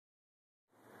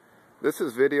This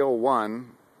is video 1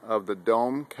 of the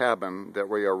dome cabin that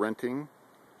we are renting,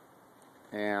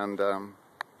 and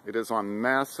it is on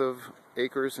massive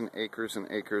acres and acres and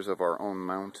acres of our own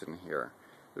mountain here.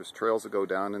 There's trails that go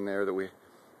down in there that we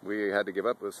had to give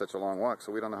up. It was such a long walk,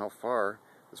 so we don't know how far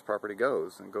this property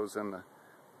goes. And it goes in the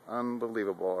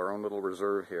unbelievable, our own little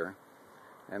reserve here.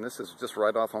 And this is just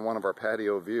right off on one of our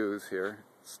patio views here.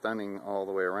 Stunning all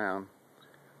the way around.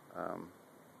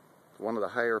 One of the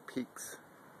higher peaks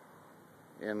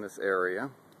in this area,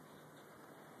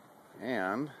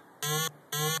 and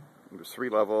there's 3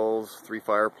 levels, 3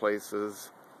 fireplaces,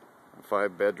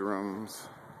 5 bedrooms,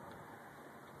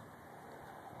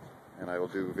 and I will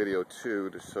do video 2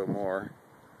 to show more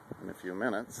in a few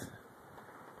minutes.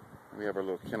 We have our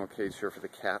little kennel cage here for the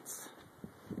cats.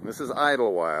 And this is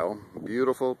Idyllwild,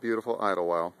 beautiful, beautiful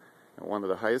Idyllwild, and one of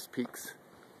the highest peaks.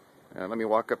 And let me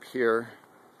walk up here.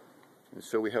 And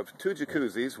so we have 2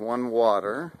 jacuzzis, 1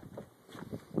 water,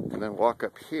 and then walk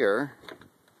up here,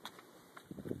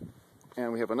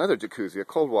 and we have another jacuzzi, a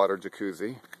cold water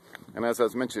jacuzzi. And as I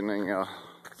was mentioning,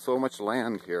 so much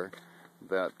land here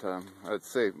that I'd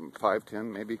say 5,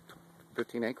 10, maybe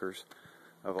 15 acres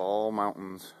of all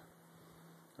mountains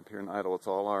up here in Idyll. It's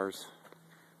all ours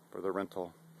for the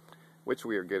rental, which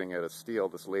we are getting at a steal.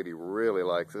 This lady really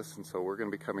likes us, and so we're going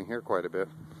to be coming here quite a bit,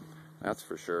 that's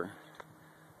for sure.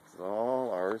 It's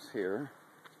all ours here.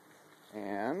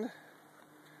 And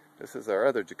this is our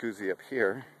other jacuzzi up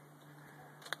here,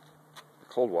 the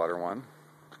cold water one.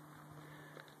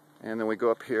 And then we go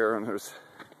up here, and there's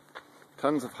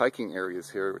tons of hiking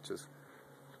areas here, which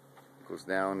goes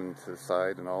down into the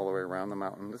side and all the way around the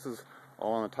mountain. This is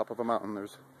all on the top of a mountain.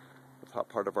 There's the top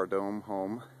part of our dome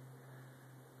home.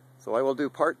 So I will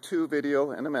do part 2 video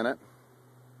in a minute.